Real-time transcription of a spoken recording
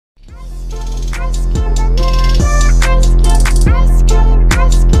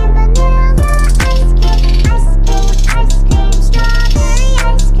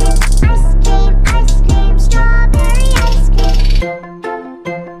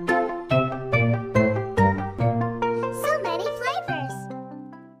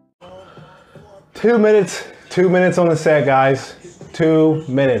2 minutes on the set, guys. 2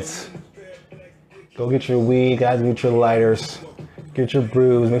 minutes. Go get your weed, guys. Get your lighters. Get your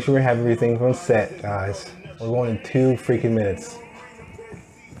brews. Make sure we have everything from set, guys. We're going in 2 freaking minutes.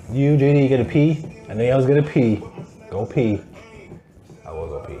 You, JD, you gonna pee? I know y'all was gonna pee. Go pee. I will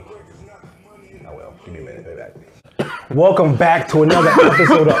go pee. I will. Give me a minute. Be back. Welcome back to another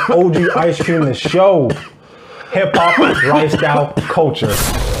episode of OG Ice Cream, the show. Hip hop, lifestyle, culture.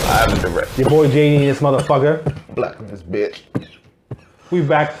 I'm direct. Your boy JD, this motherfucker. Black in this bitch. We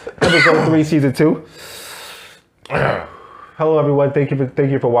back, episode 3, season 2. Hello, everyone. Thank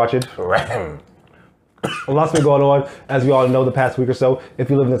you for watching. A lot's been going on, as we all know, the past week or so. If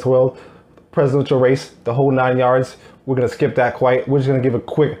you live in this world, presidential race, the whole 9 yards. We're gonna skip that quite. We're just gonna give a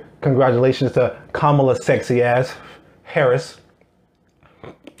quick congratulations to Kamala sexy ass Harris.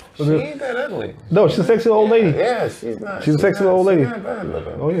 She ain't that ugly. No, she's a sexy old lady. Yeah, she's not. She's a sexy old lady. She's not bad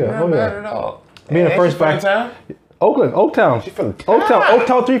looking. Oh yeah, she's not bad at all. Being the first back town. Oakland, Oaktown. She's from town.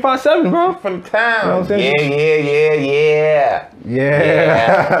 Oaktown 357, bro. From town. You know what I'm saying?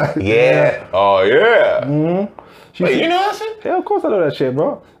 Yeah. Oh yeah. Mm-hmm. Wait, you know that shit? Yeah, of course I know that shit,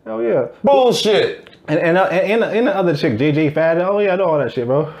 bro. Hell yeah. Bullshit. And the other chick, JJ Fad. Oh yeah, I know all that shit,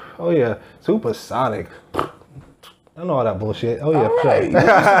 bro. Oh yeah, Supersonic. I know all that bullshit. Oh yeah, all for right. sure.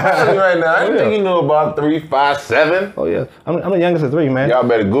 Right now, I didn't think you knew about 357. Oh yeah, I'm the youngest of 3, man. Y'all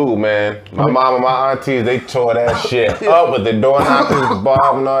better Google, man. My mom and my aunties, they tore that shit up with the door knockers, the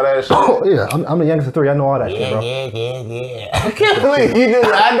bomb, and all that shit. Oh yeah, I'm the youngest of 3. I know all that shit, bro. Yeah. I can't believe you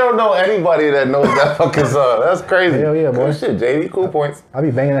just. I don't know anybody that knows that fucking song. That's crazy. Hell yeah, boy. Good shit, JD. Cool points. I be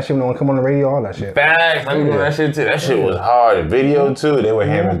banging that shit when I come on the radio, all that shit. Facts. I be doing that shit too. That shit was hard. The video too. They were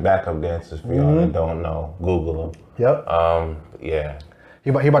Hammer's backup dancers for y'all that don't know. Google them. Yep. Yeah. He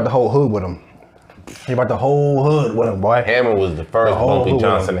about the whole hood with him. He about the whole hood with him, boy. Hammer was the first Bumpy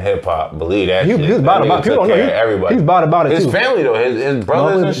Johnson hip hop. Believe that he shit. He was about people don't know. Everybody. He's about it his too. His family though, his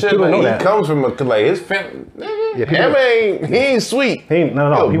brothers and shit. Like, he comes from like his family. Yeah, Hammer he ain't sweet. He ain't,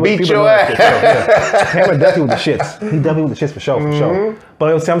 no. He'll beat your ass. Yeah. Hammer definitely with the shits. He definitely with the shits for sure.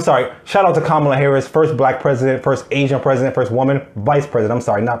 But I'm sorry. Shout out to Kamala Harris, first black president, first Asian president, first woman, vice president. I'm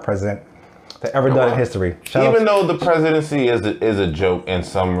sorry, not president. That ever done in history. Even though the presidency is a joke in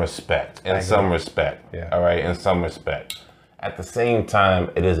some respect. Yeah. All right, in some respect. At the same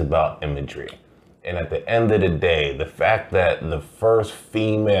time, it is about imagery. And at the end of the day, the fact that the first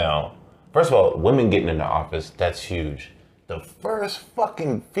female, first of all, women getting into office, that's huge. The first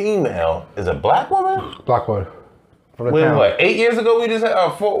fucking female is a black woman? Black woman. When, what, 8 years ago we just had,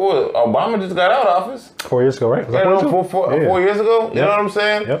 Obama just got out of office? 4 years ago, right? Was that 4 years ago? You know what I'm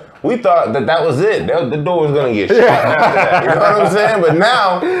saying? Yep. We thought that was it. The door was going to get shut after that. You know what I'm saying? But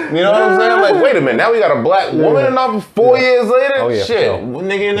now, you know what I'm saying? Like, wait a minute. Now we got a black woman in office 4 years later? Oh, yeah. Shit.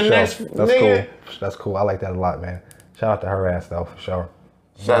 Nigga in the next... That's nigga. cool. That's cool. I like that a lot, man. Shout out to her ass, though, for sure.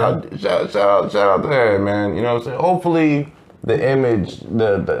 Shout out to her, man. You know what I'm saying? Hopefully... the image,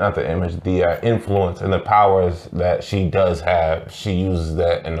 not the image, the influence and the powers that she does have, she uses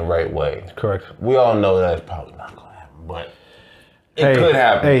that in the right way. Correct. We all know that's probably not going to happen, but it could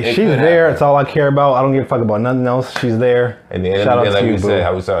happen. Hey, she's there. It's all I care about. I don't give a fuck about nothing else. She's there. And the end of the day, like we said,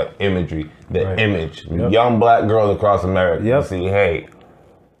 how we saw imagery, image. Yep. Young black girls across America. Yep. See, hey,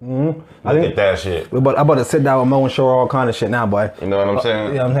 look at that shit. I'm about to sit down with Mo and show her all kind of shit now, boy. You know what I'm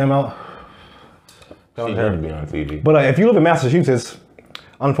saying? Yeah, I'm saying, Mo. She need to be on TV. But if you live in Massachusetts,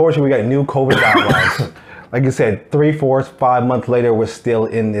 unfortunately, we got new COVID guidelines. Like you said, 3, 4, 5 months later, we're still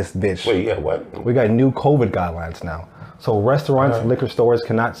in this bitch. Wait, yeah, what? We got new COVID guidelines now. So restaurants, liquor stores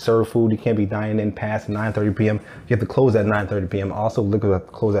cannot serve food. You can't be dining in past 9:30 p.m. You have to close at 9:30 p.m. Also, liquor have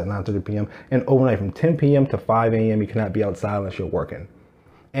to close at 9:30 p.m. And overnight from 10 p.m. to 5 a.m. you cannot be outside unless you're working.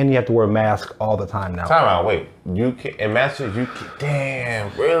 And you have to wear a mask all the time now. Time out, wait. You can in Massachusetts, you can,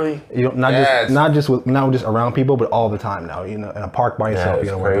 damn, really? You know, not just around people, but all the time now. You know, in a park by yourself, you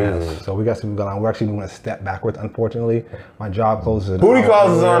gotta wear a mask. So we got something going on. We're actually doing a step backwards. Unfortunately, my job closes. Booty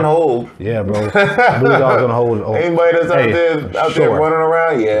calls is on hold. Yeah, bro. Booty calls on hold. Oh. Anybody that's out there running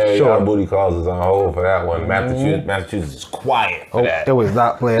around, y'all booty calls is on hold for that one. Massachusetts is quiet for that. It was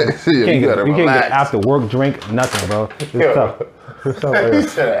not playing. You can't get after work drink, nothing, bro. It's tough. He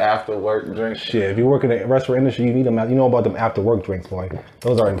said after work drink. Shit, if you work in the restaurant industry, you need them. You know about them after work drinks, boy.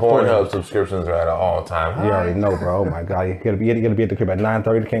 Those are important. Pornhub subscriptions are at an all-time high. You already know, bro. Oh my god, you gotta be at the crib at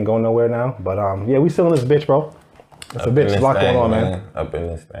 9:30. Can't go nowhere now. But yeah, we still in this bitch, bro. It's a bitch. A lot going on, man. Up in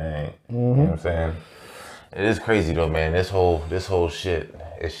this thing. You know what I'm saying? It is crazy though, man. This whole shit.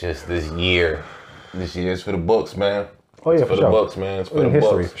 It's just this year. This year is for the books, man. Oh yeah, it's for the books, man. It's for the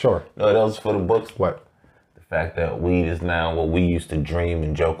history, books. For sure. No, that was for the books. What? fact that weed is now what we used to dream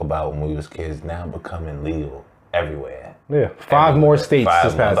and joke about when we was kids, now becoming legal everywhere. Yeah, five more states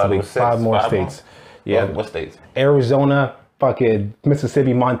this past week. Five more states. Yeah. What states? Arizona, fucking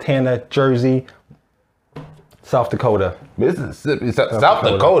Mississippi, Montana, Jersey, South Dakota. Mississippi, South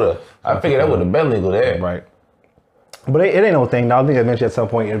Dakota. I figured that would have been legal there. Right. But it ain't no thing. Now, I think I mentioned at some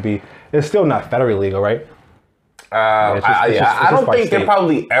point it's still not federally legal, right? I don't think they're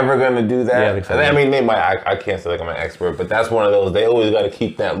probably ever gonna do that. Yeah, I mean, they might. I can't say like I'm an expert, but that's one of those. They always got to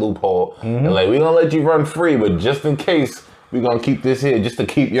keep that loophole. And like, we're gonna let you run free, but just in case, we're gonna keep this here just to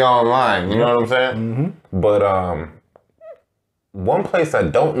keep you online. You know what I'm saying? But one place I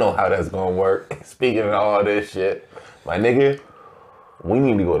don't know how that's gonna work. Speaking of all this shit, my nigga, we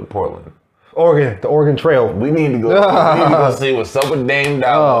need to go to Portland. Oregon, the Oregon Trail. We need to go see what's up with Dame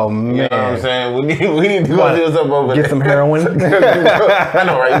Dollar. Oh, man. You know what I'm saying? We need to go see what's up over there. Get some heroin. I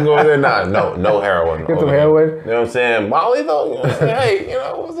know, right? You can go over there. No heroin. Get some heroin. You know what I'm saying? Molly, though, you know what I'm saying? Hey, you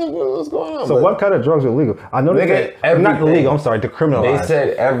know, what's going on? So what kind of drugs are legal? I know they said, not illegal, I'm sorry, decriminalized. They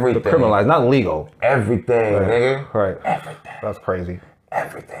said everything. Decriminalized, not legal. Everything, nigga. Right. Everything. That's crazy.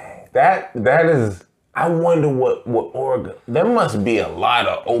 Everything. That is... I wonder what Oregon. There must be a lot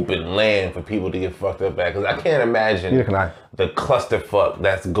of open land for people to get fucked up at, because I can't imagine the clusterfuck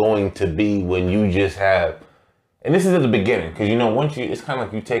that's going to be when you just have. And this is at the beginning, because once it's kind of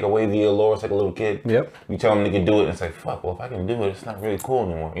like you take away the allure. It's like a little kid. Yep. You tell them they can do it, and it's like, fuck. Well, if I can do it, it's not really cool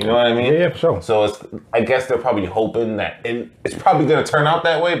anymore. You know what I mean? Yeah, for sure. So I guess they're probably hoping that it's probably gonna turn out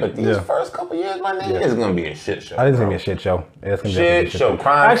that way. But these first couple years, my nigga, it's gonna be a shit show. I think it's gonna be a shit show. Yeah, it's gonna be a shit show.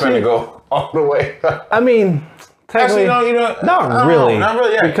 Crime's gonna go all the way up. I mean, technically, not really.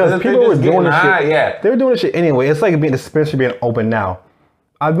 Yeah, because people were doing this shit. Yeah, they were doing this shit anyway. It's like being dispensary being open now.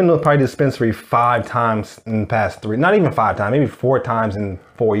 I've been to probably dispensary 5 times in the past 3, not even 5 times, maybe 4 times in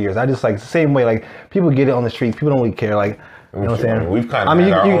 4 years. I just like the same way, like people get it on the streets. People don't really care. Like, you know what I'm saying? We've kind of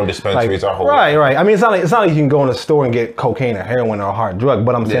had our own dispensaries our whole life. Right. I mean, it's not like you can go in a store and get cocaine or heroin or a hard drug,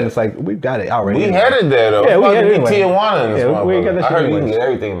 but I'm saying it's like, we've got it already. We headed there though. Yeah, we headed anyway. Tijuana in this we got that shit. I heard you can get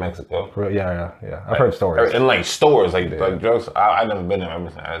everything in Mexico. Yeah. I've heard stories. And like stores, like drugs. I've never been there. I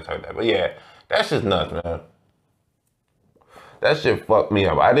just heard that. But yeah, that's just nuts, man. That shit fucked me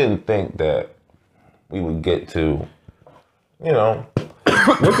up. I didn't think that we would get to,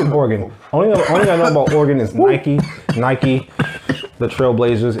 What's in Oregon? Only I know about Oregon is Nike, the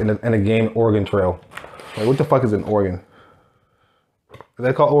Trailblazers, and the game Oregon Trail. Like, what the fuck is in Oregon? Is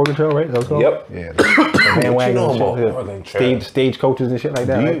that called Oregon Trail, right? That's called? Yep. Yeah. The bandwagon and shit. Stage coaches and shit like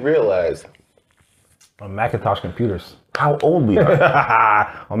that. Do you realize on Macintosh computers? How old we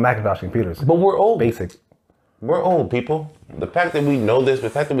are? On Macintosh computers. But we're old. Basic. We're old, people. The fact that we know this, the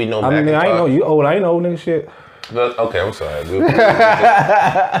fact that we know Macintosh. I ain't know you old. I ain't know nigga shit. Okay, I'm sorry.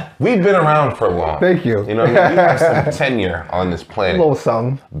 We've been around for long. Thank you. You know, we have some tenure on this planet. A little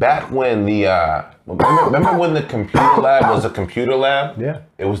something. Back when remember when the computer lab was a computer lab? Yeah.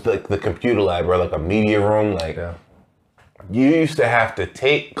 It was like the computer lab, or like a media room. Like, you used to have to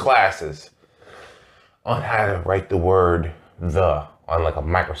take classes on how to write the word "the" on like a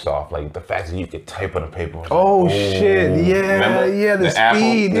Microsoft, like the fact that you could type on a paper. Shit, yeah, the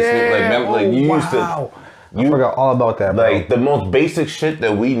speed, used to. I forgot all about that, bro. Like the most basic shit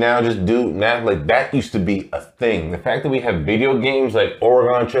that we now just do now, like that used to be a thing. The fact that we have video games like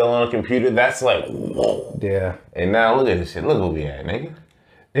Oregon Trail on a computer, that's like, whoa. Yeah. And now look at this shit. Look where we at, nigga.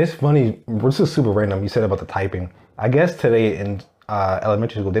 It's funny. This is super random. You said about the typing. I guess today in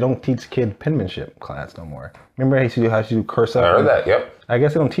elementary school, they don't teach kid penmanship class no more. Remember how you do curse up? I heard that, yep. I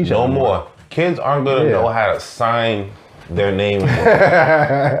guess they don't teach no more. Kids aren't going to know how to sign their name. You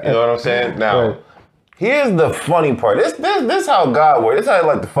know what I'm saying? Now, here's the funny part. This how God works. This how I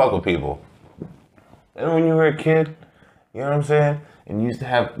like to fuck with people. And when you were a kid, you know what I'm saying? And you used to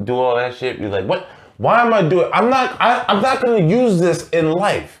have to do all that shit. You're like, what? Why am I doing? I'm not going to use this in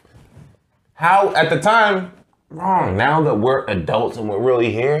life. How, at the time, wrong. Now that we're adults and we're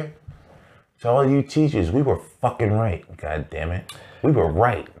really here, to all you teachers, we were fucking right. God damn it. We were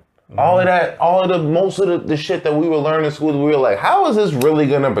right. Mm-hmm. Most of the shit that we were learning in school, we were like, how is this really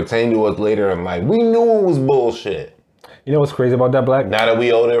going to pertain to us later in life? We knew it was bullshit. You know what's crazy about that, Black? Now that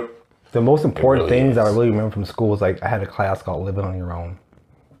we older. The most important things that I really remember from school was like, I had a class called Living on Your Own.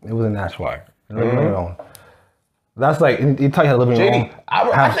 It was in Nashua. Living on Your Own. That's like, you tell you how to live on your own.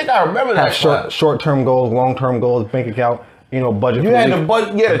 I think I remember that. Short-term goals, long-term goals, bank account, budget. You had the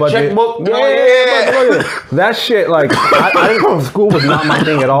budget, checkbook. Yeah. That shit, like, I didn't know school was not my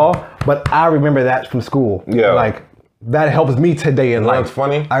thing at all, but I remember that from school. Yeah. Like, that helps me today in life. That's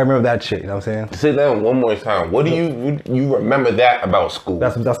funny. I remember that shit. You know what I'm saying? Say that one more time. What do you remember that about school?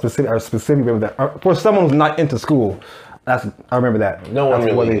 That's specific. I specifically remember that. For someone who's not into school, I remember that. No one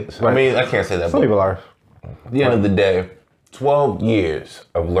really is. Right. I mean, I can't say that. Some people are. At the end of the day, 12 years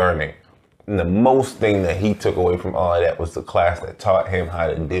of learning. And the most thing that he took away from all of that was the class that taught him how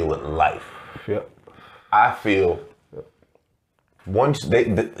to deal with life. Yep. I feel once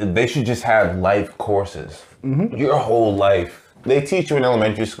they should just have life courses. Your whole life. They teach you in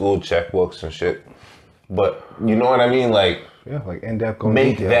elementary school checkbooks and shit. But you know what I mean? Like, yeah, like in-depth.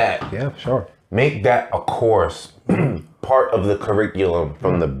 Make that. Yeah, sure. Make that a course, part of the curriculum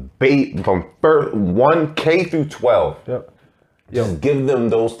from from 1K through 12. Yep. Just give them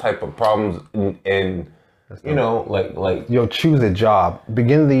those type of problems and you know, like choose a job.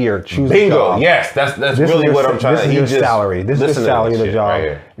 Beginning of the year, choose bingo. a job. Yes, that's really what I'm trying to. This is your salary. This is your salary of the job.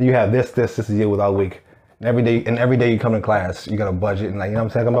 Right, you have this to deal with all week. And every day you come to class, you got a budget and like, you know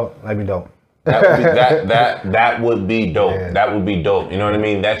what I'm talking about? That'd be dope. That would be dope. Yeah. That would be dope. You know what I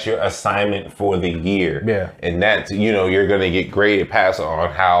mean? That's your assignment for the year. Yeah. And that's, you're gonna get graded pass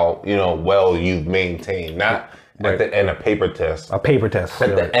on how, well you've maintained. Not at the end of paper test. A paper test.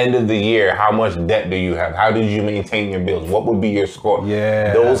 At the end of the year, how much debt do you have? How did you maintain your bills? What would be your score?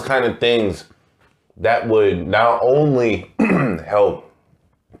 Yeah. Those kind of things that would not only help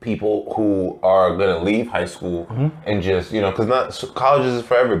people who are gonna leave high school and just, because colleges is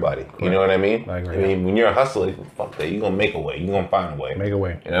for everybody. You know what I mean? I agree. I mean, when you're a hustler, fuck that. You're gonna make a way. You're gonna find a way. Make a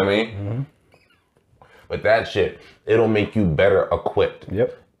way. You know what I mean? But that shit, it'll make you better equipped.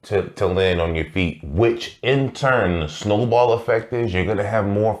 Yep. To land on your feet, which in turn, the snowball effect is you're gonna have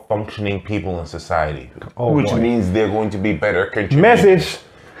more functioning people in society, which means they're going to be better contributors. Message.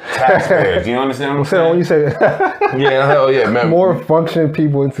 Taxpayers, you understand what I'm saying? When you say yeah, hell yeah, man. More functioning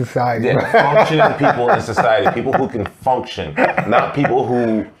people in society. Yeah, functioning people in society, people who can function, not people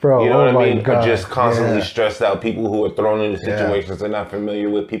who, Bro, you know what I mean, God. are just constantly stressed out, people who are thrown into situations they're not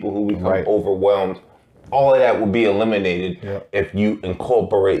familiar with, people who become overwhelmed. All of that will be eliminated if you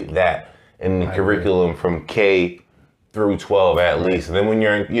incorporate that in the curriculum from K through 12 at least. And then when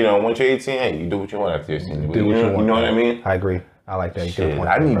you're, once you're 18, hey, you do what you want after your senior. Do what you want. You know what I mean? I agree. I like that. Shit,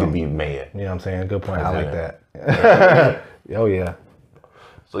 I need to be mayor. You know what I'm saying? Good point. I like that. Oh, yeah.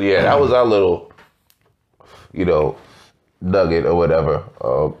 So, yeah, that was our little, nugget or whatever.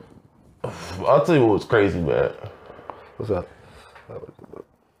 I'll tell you what was crazy, man. What's up?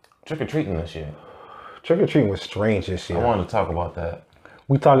 Trick-or-treating this year. Trick-or-treating was strange this year. I wanted to talk about that.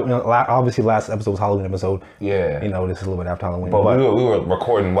 We talked, obviously last episode was Halloween episode. Yeah. This is a little bit after Halloween. But we were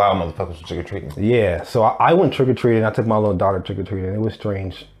recording while motherfuckers were trick-or-treating. Yeah, so I went trick-or-treating. I took my little daughter trick-or-treating. It was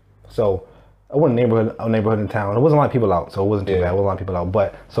strange. So I went to a neighborhood in town. There wasn't a lot of people out, so it wasn't too bad. There wasn't a lot of people out.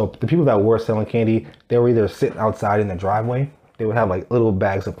 But so the people that were selling candy, they were either sitting outside in the driveway. They would have like little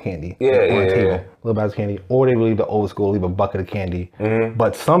bags of candy on the table, little bags of candy, or they would leave the old school, leave a bucket of candy.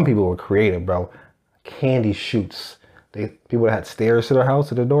 But some people were creative, bro. Candy shoots. People that had stairs to their house,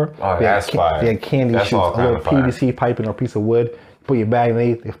 to their door. Oh, that's fire. They had candy shoots, a little PVC piping or piece of wood. Put your bag in,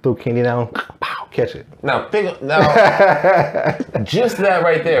 they throw candy down, pow, catch it. Now, just that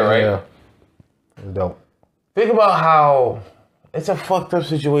right there, right? Yeah. It was dope. Think about how it's a fucked up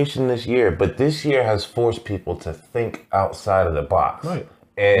situation this year, but this year has forced people to think outside of the box. Right.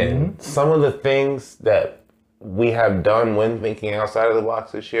 And some of the things that we have done when thinking outside of the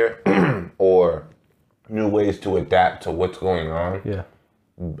box this year, or new ways to adapt to what's going on. Yeah.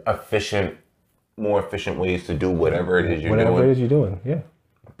 More efficient ways to do whatever it is you're doing. Whatever it is you're doing, yeah.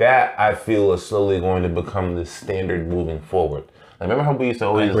 That, I feel, is slowly going to become the standard moving forward. Like, remember how we used to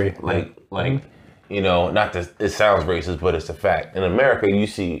always, not that it sounds racist, but it's a fact. In America, you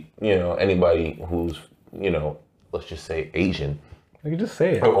see, anybody who's, let's just say Asian. You can just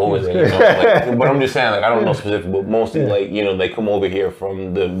say it. Always, but I'm just saying, I don't know specific, but mostly, they come over here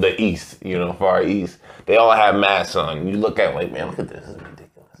from the east, far east. They all have masks on. You look at man, look at this. This is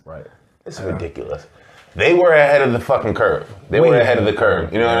ridiculous. Right. It's ridiculous. They were ahead of the fucking curve. They were ahead of the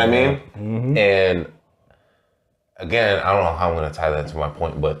curve. You know what I mean? Mm-hmm. And again, I don't know how I'm going to tie that to my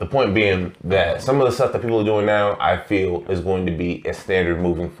point, but the point being that some of the stuff that people are doing now, I feel is going to be a standard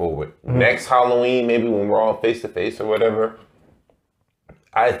moving forward. Mm-hmm. Next Halloween, maybe when we're all face to face or whatever,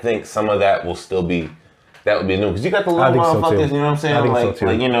 I think some of that will still be, that would be new. Because you got the little motherfuckers, you know what I'm saying? I think so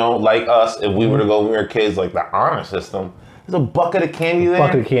too. Like us, if we were to go when we were kids, like the honor system, there's a bucket of candy there.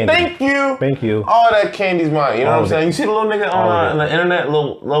 Bucket of candy. Thank you. Thank you. All that candy's mine. You know what I'm saying? You see the little nigga on the internet,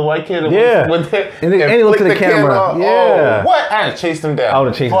 little white kid? And he looked at the camera. Yeah. Oh, what? I had to chase him down. I would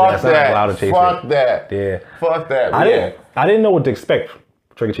have chased him down. Fuck that. Yeah. Fuck that. I didn't know what to expect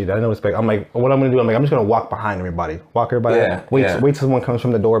trick or treat. I didn't expect. I'm like, what I'm gonna do? I'm like, I'm just gonna walk behind everybody. Walk everybody. Yeah, Wait yeah. till someone comes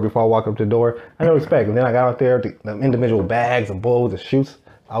from the door before I walk up to the door. I didn't expect. And then I got out there, the individual bags, the bowls, the shoots.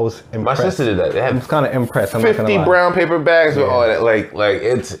 I was impressed. My sister did that. They had I was kind of impressed. I'm not gonna 50 lie. brown paper bags with all that. Like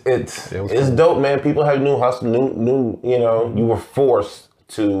it's cool. dope, man. People have new hustle, new. You know, you were forced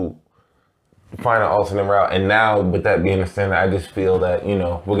to find an alternate route, and now with that being the standard, I just feel that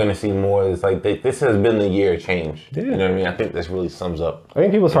we're gonna see more. It's like this has been the year of change. Yeah. You know what I mean? I think this really sums up. I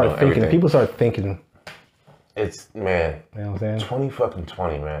think people start thinking. everything. People start thinking. It's man. You know what I'm saying?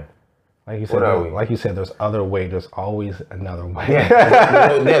 20 man. Like you said, What are we? like you said, there's other way. There's always another way.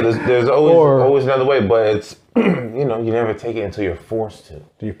 Yeah, there's always another way, but it's you never take it until you're forced to.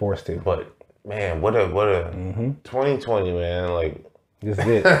 You're forced to. But man, what a 2020, man. Like This is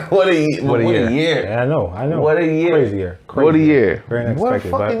it. what a year. Yeah, I know. What a year. Crazy year. What a year. Very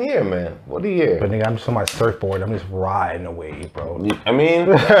unexpected. What a fucking year, man. What a year. But nigga, I'm just on my surfboard. I'm just riding a wave, bro. I mean,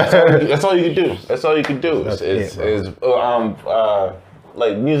 that's all you can do. That's all you can do.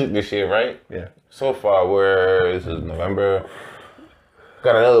 Like music this year, right? Yeah. So far, this is November.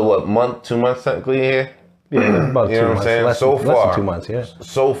 Got another 2 months technically here. Yeah, about 2 months. You know what I'm saying? Less than 2 months, yeah.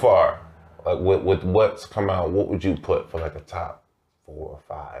 So far, like with what's come out, what would you put for like a top 4 or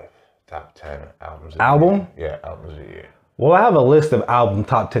 5, top 10 albums? Album? Yeah, albums of the year. Well, I have a list of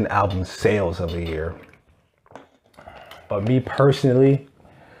top 10 album sales of the year. But me personally,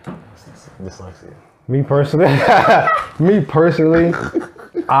 Dyslexia. me personally,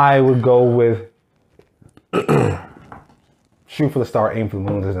 I would go with Shoot for the Star, Aim for the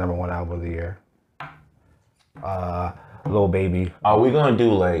Moon is the #1 album of the year. Lil Baby. Are we gonna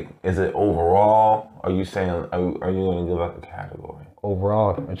do like? Is it overall? Are you saying? Are you gonna give like a category?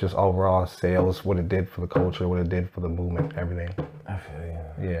 Overall, it's just overall sales, what it did for the culture, what it did for the movement, everything. I feel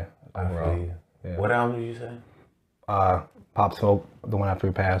you. Yeah, I overall. feel you. Yeah. What album did you say? Pop Smoke, the one after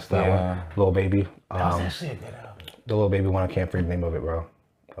we passed, that Yeah. one. Lil Baby. That's actually a good album. The Lil Baby one, I can't forget the name of it, bro.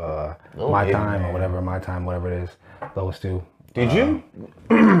 Lil My Baby, Time man. or whatever, My Time, whatever it is. Those two. Did you?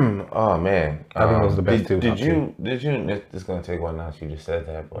 Oh man, I think those are the best two. Did top you? This is gonna take one now. You just said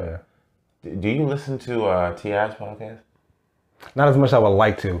that, but Yeah. do you listen to T.I.'s podcast? Not as much as I would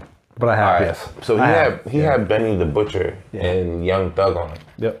like to, but I have, All right. yes. So he had Benny the Butcher Yeah. and Young Thug on it.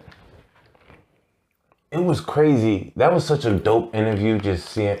 Yep. It was crazy. That was such a dope interview, just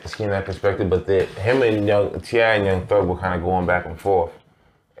seeing that perspective. But him and T.I. and Young Thug were kind of going back and forth,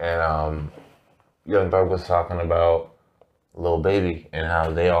 and Young Thug was talking about Lil Baby and how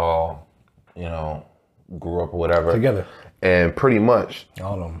they all, grew up or whatever Together. and pretty much I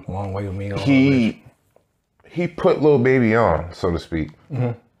don't know. Long way with me. he put Lil Baby on, so to speak.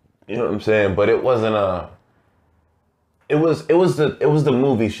 Mm-hmm. You know what I'm saying? But it wasn't It was the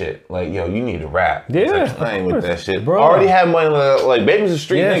movie shit. Like, yo, you need to rap. Yeah, I ain't with that shit. bro. Already had money. Like, Baby's a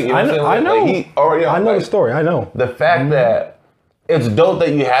street nigga. You know what I'm saying? I know. Like, he already. I know like, the story. I know. The fact that it's dope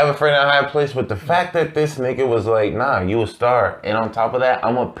that you have a friend at a high place, but the fact that this nigga was like, nah, you a star, and on top of that,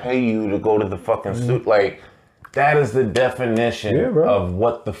 I'm gonna pay you to go to the fucking suit. Like, that is the definition of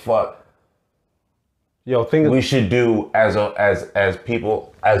what the fuck Yo, we should do as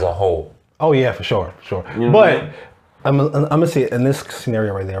people as a whole. Oh yeah, for sure. You know But I'm gonna say it in this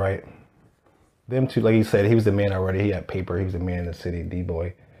scenario right there, right? Them two, like you said, he was the man already. He had paper. He was the man in the city,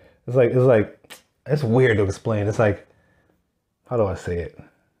 D-boy. It's weird to explain. It's like, how do I say it?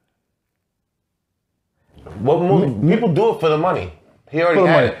 People do it for the money. He already For the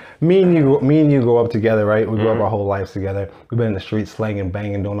had money. it. Me and you grow up together, right? We grew up our whole lives together. We've been in the streets, slanging,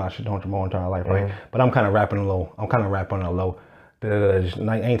 banging, doing our shit, doing our entire life, right? But I'm kind of rapping low. I'm kind of rapping on a low.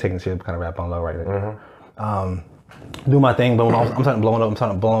 I ain't taking this shit. I'm kind of rapping on low right there. Do my thing, but I'm starting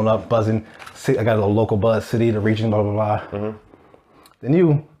blowing up, buzzing. I got a little local buzz, city, the region, blah blah blah. Then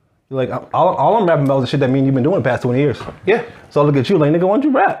you're like, all I'm rapping about is the shit that me and you've been doing the past 20 years. Yeah. So I look at you like, nigga, why don't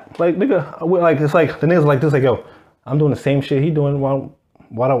you rap? Like, nigga, it's like the niggas like this, like, yo, I'm doing the same shit he doing. Why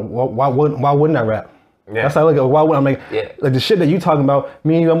wouldn't I rap? Yeah. That's how I look at it. Why would I'm like, Yeah. like the shit that you talking about?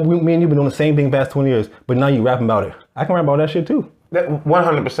 Me and you've been doing the same thing the past 20 years, but now you rapping about it. I can rap about that shit too.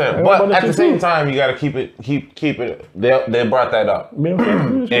 100%. But at the same time, you gotta keep it. They brought that up, You know what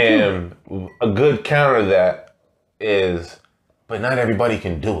I'm saying? and a good counter to that is, but not everybody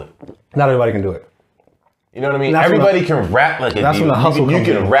can do it. Not everybody can do it. You know what I mean? That's Everybody can rap like a that's when diva. the hustle You comes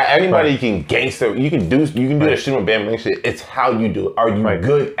can in. rap. Everybody Right. can gangster. You can do that shit with Bam Bang shit. It's how you do it. Are you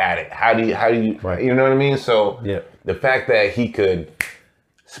good at it? How do you? Right. You know what I mean? So Yeah. the fact that he could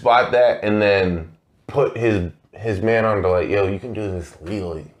spot that and then put his man on to like, yo, you can do this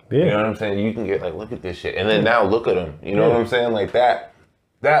legally. Yeah. You know what I'm saying? You can get like, look at this shit, and then now look at him. You know what I'm saying? Like that.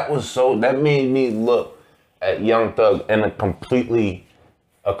 That made me look at Young Thug in a completely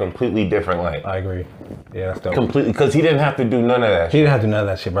a completely different light. I agree. Yeah, that's dope. Completely, because he didn't have to do none of that shit. He didn't have to do none of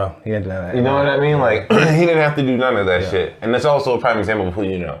that shit, bro. He didn't do none of that. You know what I mean? Like, he didn't have to do none of that shit. And that's also a prime example of who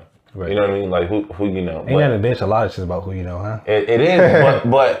you know. Right. You know what I mean? Like, who you know. Ain't that a bitch? A lot of shit about who you know, huh? It is,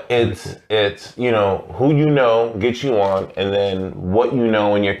 but it's, you know, who you know gets you on, and then what you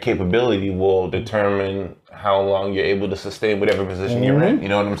know and your capability will determine how long you're able to sustain whatever position you're in. You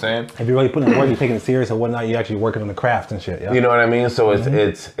know what I'm saying? If you're really putting in work, you're taking it serious or whatnot, you're actually working on the craft and shit. Yeah. You know what I mean? So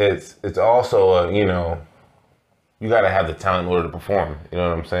it's also a, you know, you gotta have the talent in order to perform. You know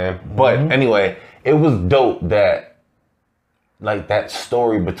what I'm saying? But anyway, it was dope that, like, that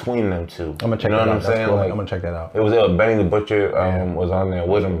story between them two. I'm gonna check that out. What I'm saying? Cool. Like, I'm gonna check that out. It was Benny the Butcher was on there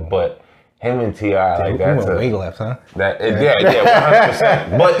with him, but him and T.I. like that's a way left, huh? Yeah,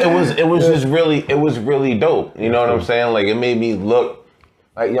 100%. But it was just really dope. You know what I'm saying? Like, it made me look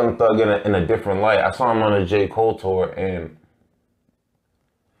like Young Thug in a different light. I saw him on a J. Cole tour, and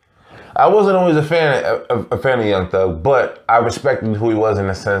I wasn't always a fan of Young Thug, but I respected who he was in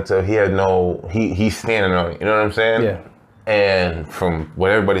the sense of he's standing on it. You know what I'm saying? Yeah. And from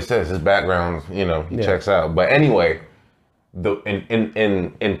what everybody says, his background, you know, he checks out. But anyway,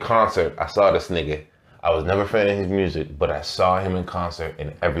 in concert, I saw this nigga. I was never a fan of his music, but I saw him in concert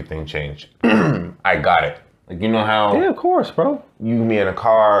and everything changed. I got it. Like, you know how? Yeah, of course, bro. You can be in a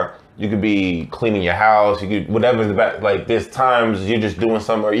car, you could be cleaning your house, you could whatever's the back. Like, there's times you're just doing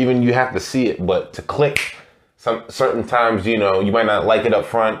something, or even you have to see it, but to click, some certain times, you know, you might not like it up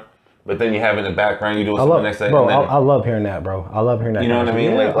front. But then you have in the background, you do something next day. Bro, I love hearing that, bro. I love hearing that. You know what I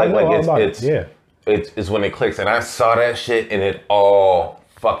mean? Yeah, it's when it clicks. And I saw that shit and it all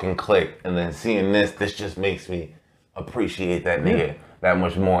fucking clicked. And then seeing this just makes me appreciate that nigga that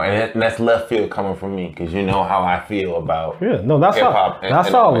much more. And that's left field coming from me, because you know how I feel about that's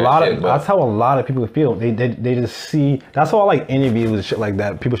how a lot of people feel. They just see. That's why I like interviews and shit like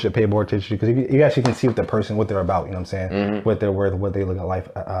that. People should pay more attention, because you actually can see what they're about. You know what I'm saying? What they're worth, what they look at life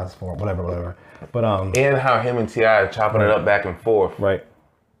as for, whatever. But and how him and T.I. are chopping it up back and forth. Right.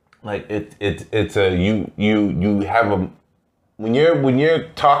 Like it's a you have a. When you're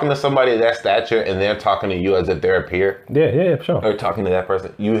talking to somebody of that stature and they're talking to you as if they're a peer, yeah, for sure. Or talking to that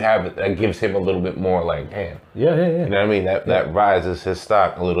person, that gives him a little bit more like, damn. Yeah. You know what I mean? That rises his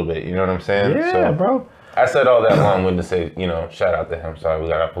stock a little bit. You know what I'm saying? Yeah, bro. I said all that long-winded to say, you know, shout out to him. Sorry, we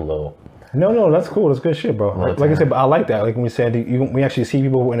got up a little. No, that's cool. That's good shit, bro. Like I said, but I like that. Like when we said, we actually see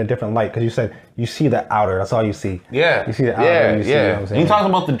people in a different light, because you said you see the outer. That's all you see. Yeah. You see the outer. Yeah. You know what I'm saying? He talks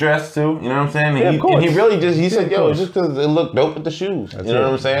about the dress too. You know what I'm saying? Yeah, of course. And he really he said, yo, it's just because it looked dope with the shoes. That's you know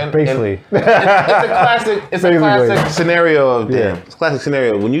what I'm saying? Basically. It's a classic scenario of damn. It's a classic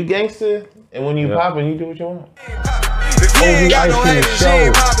scenario. When you gangster and when you poppin', you do what you want. OG Ice Cream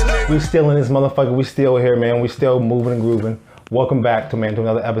Show. We still in this motherfucker. We still here, man. We still moving and grooving. Welcome back to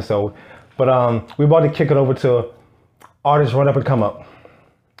another episode. But we about to kick it over to Artist Run Up and Come Up.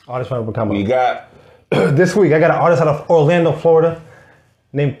 We got this week. I got an artist out of Orlando, Florida,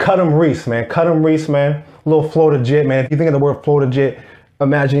 named Cut'em Reese, man. Cut'em Reese, man. Little Florida Jit, man. If you think of the word Florida Jit,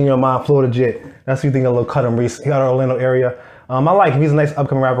 imagine in your mind Florida Jit. That's what you think of little Cut'em Reese. He out of Orlando area. I like him. He's a nice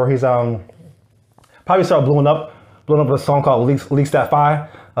upcoming rapper. He's probably started blowing up with a song called Leaks That Fire.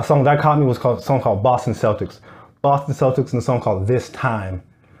 A song that caught me was a song called Boston Celtics. Boston Celtics, and a song called This Time.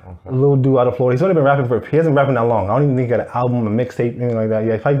 Okay. A little dude out of Florida. He's only been rapping he hasn't been rapping that long. I don't even think he got an album, a mixtape, anything like that.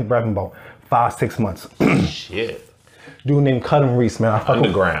 Yeah, he's probably been rapping about 5-6 months. Shit. Dude named Cut'em Reese, man. I fuck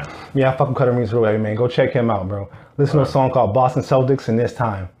with Cut'em Reese real man. Go check him out, bro. Listen to a song called Boston Celtics and This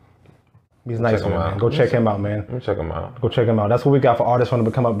Time. He's nice, man. Go check him out, man. Let me check him out. Go check him out. That's what we got for artists wanting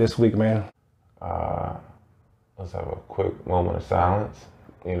to come up this week, man. Let's have a quick moment of silence.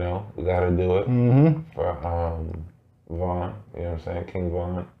 You know, we gotta do it for Von. You know what I'm saying? King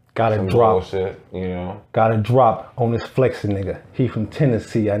Von. Gotta drop. Bullshit, you know. Gotta drop on this flexing nigga. He from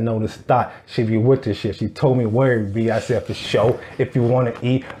Tennessee. I know this thought. She be with this shit. She told me where it be. I said for sure. If you wanna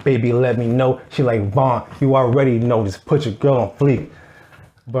eat, baby, let me know. She like, Von, you already know this. Put your girl on fleek.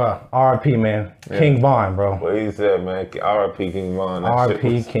 Bruh, RP, man. Yeah. King Von, bro. What he said, man. RP King Von.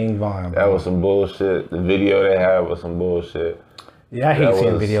 RP King Von, bro. That was some bullshit. The video they had was some bullshit. Yeah, I hate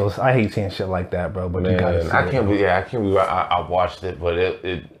seeing videos. I hate seeing shit like that, bro. But man, you gotta see I can't believe. I watched it, but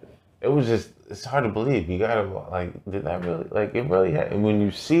it was just. It's hard to believe. You gotta like. Did that really? Like it really? And when you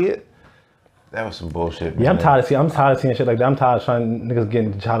see it, that was some bullshit. Man. Yeah, I'm tired of seeing shit like that. I'm tired of trying niggas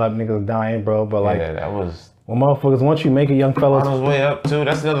getting shot up, niggas dying, bro. But like, yeah, that was. Well, motherfuckers, once you make it, young fellas. On his way up too.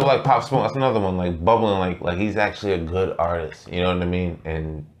 That's another like Pop Smoke. That's another one like bubbling. Like he's actually a good artist. You know what I mean?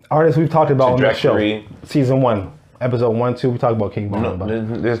 And artists we've talked about on this show, season 1. episode 1, 2, we talked about King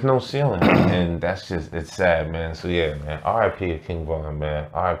Von. There's no ceiling, and that's just, it's sad, man. So yeah, man, R.I.P. to King Von, man.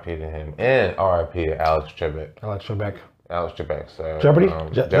 R.I.P. to him, and R.I.P. to Alex Trebek. Alex Trebek, so Jeopardy.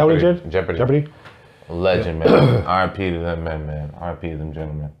 Legend, man. R.I.P. to them men, man. R.I.P. to them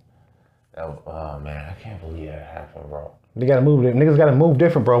gentlemen. Oh man, I can't believe that happened, bro. They gotta move. Niggas gotta move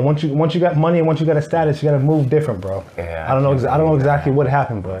different, bro. Once you got money and once you got a status, you gotta move different, bro. Yeah, I don't know exactly what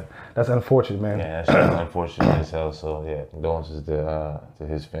happened, but that's unfortunate, man. Yeah, that's unfortunate as hell. So yeah, condolences to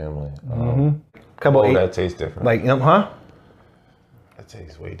his family. Couple that tastes different. Like, huh? That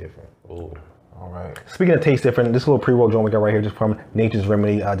tastes way different. Ooh. All right. Speaking of taste different, this little pre-roll joint we got right here just from Nature's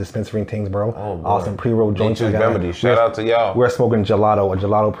Remedy dispensary and things, bro. Oh, awesome pre-roll joint. Nature's Remedy. Shout out to y'all. We're smoking a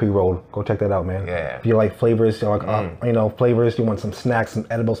gelato pre-roll. Go check that out, man. Yeah. If you like flavors, you like, flavors, you want some snacks, some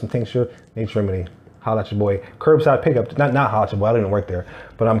edibles, some tincture, Nature's Remedy. Holla at your boy. Curbside pickup. Not holla at your boy. I didn't work there,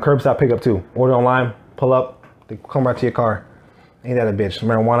 but curbside pickup too. Order online, pull up, they come right to your car. Ain't that a bitch?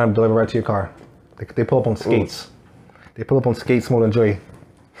 Marijuana delivered right to your car. They pull up on skates. Ooh. They pull up on skates, smoking joy.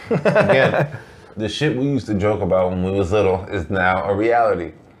 Again. The shit we used to joke about when we was little is now a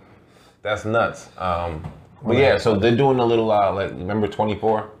reality. That's nuts. But yeah, so they're doing a little, like, remember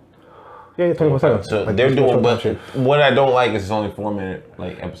 24? Yeah, 24/7. So like, they're doing, but what I don't like is it's only 4-minute,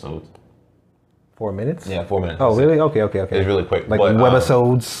 like, episodes. 4 minutes? Yeah, 4 minutes. Oh, really? Okay. It's really quick. Like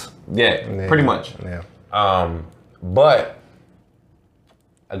webisodes? Yeah, pretty much. Yeah. But,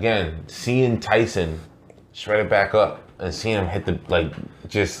 again, seeing Tyson shred it back up and seeing him hit the, like,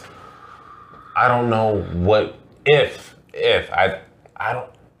 just... I don't know what if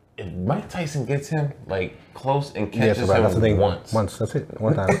Mike Tyson gets him like close and catches him once. That's it.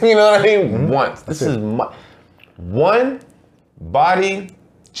 One time. You know what I mean? Once. This is one body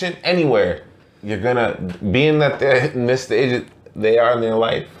chin anywhere. You're gonna, being that they're in this stage they are in their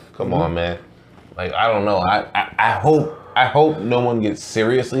life. Come on, man. Like, I don't know. I hope no one gets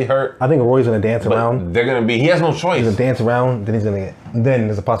seriously hurt. I think Roy's gonna dance around. They're gonna be. He has no choice. He's gonna dance around. Then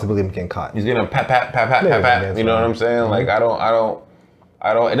there's a possibility of him getting caught. He's gonna pat. You know what I'm saying? Like I don't.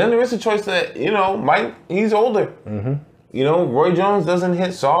 And then there is a choice that Mike. He's older. Roy Jones doesn't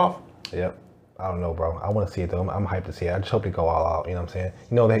hit soft. Yep. I don't know, bro. I want to see it though. I'm hyped to see it. I just hope they go all out. You know what I'm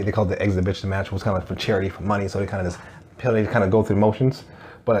saying? They called the exhibition match, which was kind of for charity, for money. So they kind of go through the motions.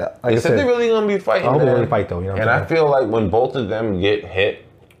 But like they said they're really gonna be fighting. I hope they really fight though. You know what I feel like when both of them get hit,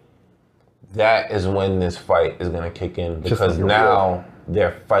 that is when this fight is gonna kick in, because now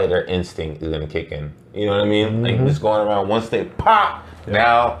their fighter instinct is gonna kick in. You know what I mean? Like just going around, once they pop,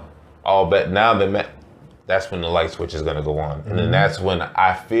 now that's when the light switch is gonna go on, and then that's when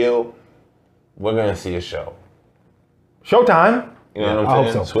I feel we're gonna see a show. Showtime. You know what I'm saying?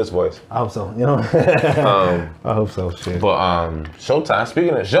 I hope so. Swiss voice. I hope so. I hope so. Shit. But Showtime. Speaking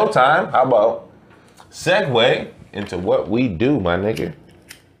of Showtime, how about segue into what we do, my nigga?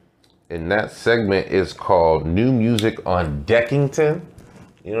 And that segment is called New Music on Deckington.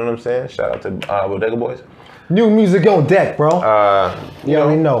 You know what I'm saying? Shout out to Bodega Boys. New music on deck, bro. You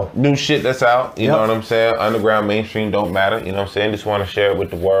already know. New shit that's out. You know what I'm saying? Underground, mainstream, don't matter. You know what I'm saying? Just want to share it with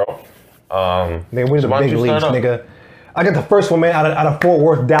the world. Nigga, we're the big leagues, nigga. I got the first one, man, out of Fort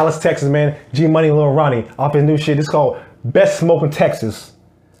Worth, Dallas, Texas, man. G Money, Lil Ronnie, off his new shit. It's called Best Smoke in Texas.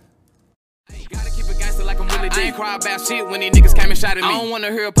 Gotta keep it gangster like I'm really deep. I ain't cry about shit when these niggas came and shot at me. I don't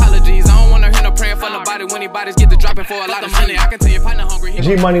wanna hear apologies. I don't wanna hear no praying for nobody when these bodies get to dropping for a lot of money. I can tell your partner hungry.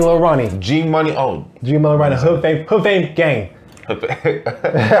 G Money, Lil Ronnie. G Money, G Money, Ronnie, Hood Fame gang. Who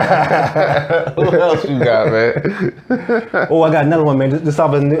else you got, man? I got another one, man. This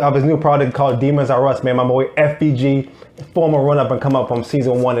off his new project called Demons Are Us, man. My boy FBG, former run-up and come up from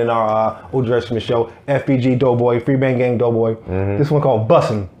season 1 in our Old Direction show. FBG Doughboy, Free Bang Gang Doughboy. This one called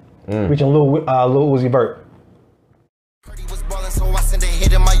Bussin', featuring Lil Uzi Vert. Was ballin', so I sent a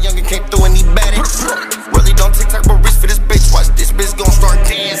hit and my youngin' came through and he batted. Really don't take type of risk for this bitch. Watch this bitch gon' start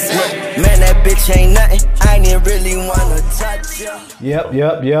dancing. Man, that bitch ain't nothing. I didn't really wanna touch ya.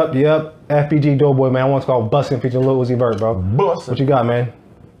 Yep. FBG Doughboy, man. One's called Bussin' featuring Lil Uzi Vert, bro. Bussin'. What you got, man?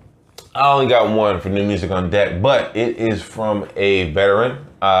 I only got one for New Music on Deck, but it is from a veteran,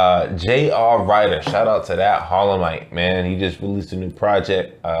 J.R. Ryder. Shout out to that Harlemite, man. He just released a new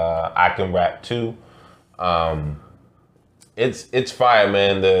project, I Can Rap Too. It's fire,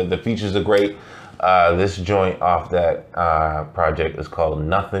 man. The features are great. This joint off that project is called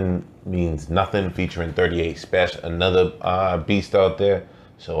Nothing Means Nothing, featuring 38 Special, another beast out there.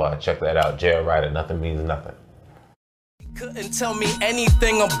 So check that out, J.R. Ryder, Nothing Means Nothing. Couldn't tell me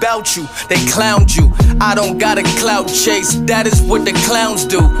anything about you. They clowned you. I don't got a clout chase. That is what the clowns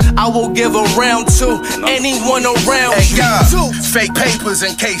do. I will give a round to anyone around you. Fake papers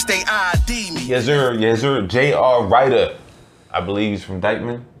in case they ID me. Yes, sir. Yes, sir. J.R. Ryder. I believe he's from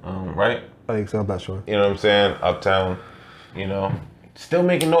Dykeman, right? I think so. I'm not sure. You know what I'm saying? Uptown, you know. Still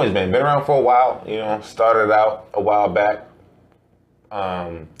making noise, man. Been around for a while, you know. Started out a while back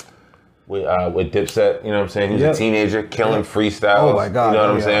with Dipset, you know what I'm saying? He was a teenager killing freestyles. Oh, my God. You know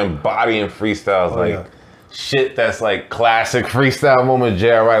what I'm saying? Bodying freestyles. Shit that's like classic freestyle moment,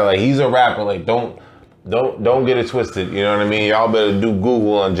 J.R. Ryder. Like, he's a rapper. Like, don't get it twisted. You know what I mean? Y'all better do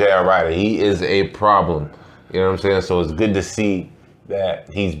Google on J.R. Ryder. He is a problem. You know what I'm saying? So it's good to see that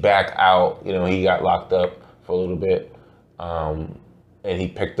he's back out. You know, he got locked up for a little bit. And he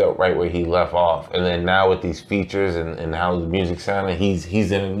picked up right where he left off. And then now with these features and how his music sounding,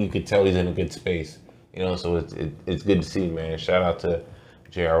 he's in, you could tell he's in a good space. You know, so it's good to see, man. Shout out to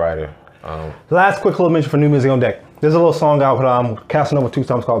J.R. Ryder. Last quick little mention for new music on deck. There's a little song out with Casanova 2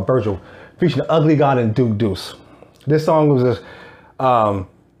 times called Virgil, featuring Ugly God and Duke Deuce. This song was just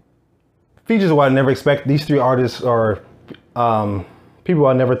features what I never expect. These three artists are people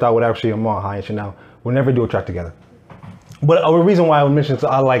I never thought would actually, Amon High and Chanel, would never do a track together. But a reason why I would mention is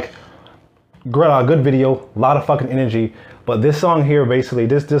I like good video, a lot of fucking energy. But this song here, basically,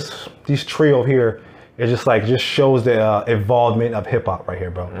 these trio here, it just shows the involvement of hip hop right here,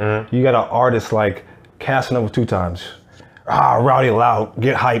 bro. Mm-hmm. You got an artist like Casanova 2 times, Rowdy Loud,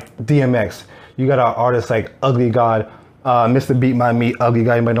 Get Hype, DMX. You got an artist like Ugly God, Mr. Beat My Meat, Ugly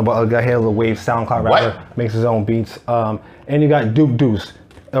God. You might know about Ugly God, Hail the Wave, SoundCloud rapper, makes his own beats. And you got Duke Deuce,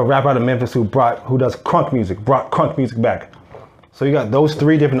 a rapper out of Memphis who does crunk music, brought crunk music back. So you got those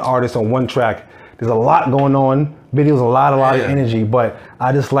 3 different artists on one track. There's a lot going on. Videos, a lot of energy, but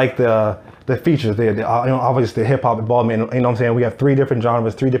I just like the features there. Obviously the hip hop involvement. You know what I'm saying? We have 3 different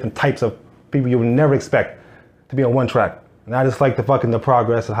genres, 3 different types of people you would never expect to be on one track. And I just like the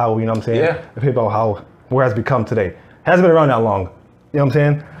progress of how, you know what I'm saying? Yeah. The hip hop, where it's become today. Hasn't been around that long. You know what I'm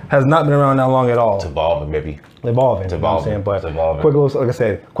saying? Has not been around that long at all. It's evolving, baby. Evolving. You know what I'm saying? But quick little, like I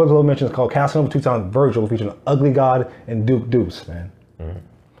said, quick little mention is called Casanova 2 times Virgil, featuring Ugly God and Duke Deuce, man.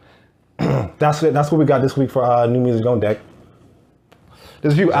 Mm-hmm. That's what we got this week for new music on deck.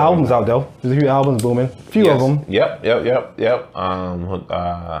 There's a few albums out though. There's a few albums booming. A few of them. Yep.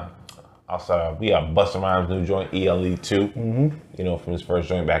 I'll start off. We got Busta Rhymes' new joint, ELE 2. Mm-hmm. You know, from his first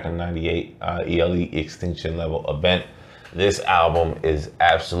joint back in '98, ELE Extinction Level Event. This album is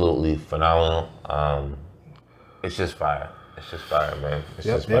absolutely phenomenal. It's just fire. It's just fire, man. It's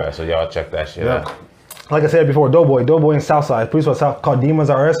just fire. So y'all check that shit out. Like I said before, Doughboy and Southside, produced by called Demons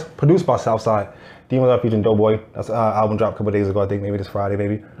R Us, produced by Southside. Demons R featuring Doughboy. That's an album dropped a couple days ago. I think maybe this Friday,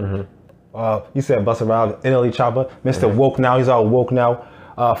 maybe. Mm-hmm. You said Busta Rhymes, NLE Chopper, Mr. Mm-hmm. Woke Now. He's all woke now.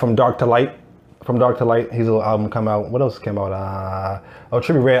 From Dark to Light. His little album come out. What else came out?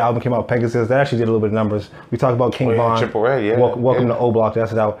 Trippie Redd album came out. Pegasus. That actually did a little bit of numbers. We talked about King Von. Triple Red, yeah. Welcome to O Block.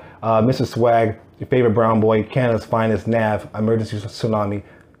 That's it out. Mr. Swag, Your Favorite Brown Boy, Canada's Finest, Nav, Emergency Tsunami.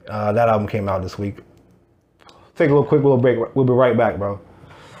 That album came out this week. Take a quick little break. We'll be right back, bro.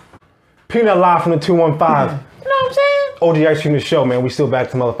 Peanut live from the 215. You know what I'm saying? OG Ice Cream the show, man. We still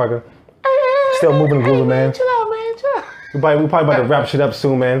back to motherfucker. Still moving and grooving, man. Chill out, man. Chill out. We probably about to wrap shit up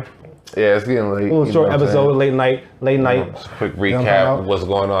soon, man. Yeah, it's getting late. A little short episode, late night. Just a quick recap of what's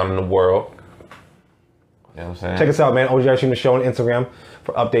going on in the world. You know what I'm saying? Check us out, man. OG Ice Cream the show on Instagram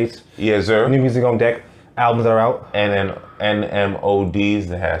for updates. Yes, sir. New music on deck. Albums are out. And then NMOD's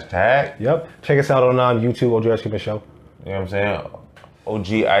the hashtag. Yep. Check us out on YouTube, OG Ice Cream the show. You know what I'm saying?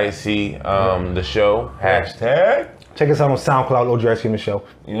 OGIC, the show, hashtag. Check us out on SoundCloud, OG Ice Cream the show.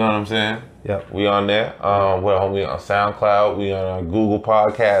 You know what I'm saying? Yep. We on there. We on SoundCloud. We on our Google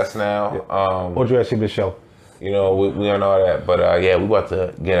Podcasts now. Yep. OG Ice Cream the show. You know, we on all that. But yeah, we about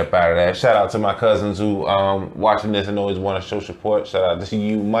to get up out of that. Shout out to my cousins who watching this and always want to show support. Shout out to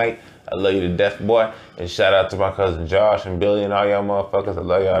you, Mike. I love you to death, boy. And shout out to my cousin Josh and Billy and all y'all motherfuckers. I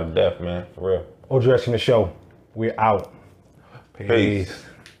love y'all to death, man. For real. OG Ice Cream the show. We're out. Peace.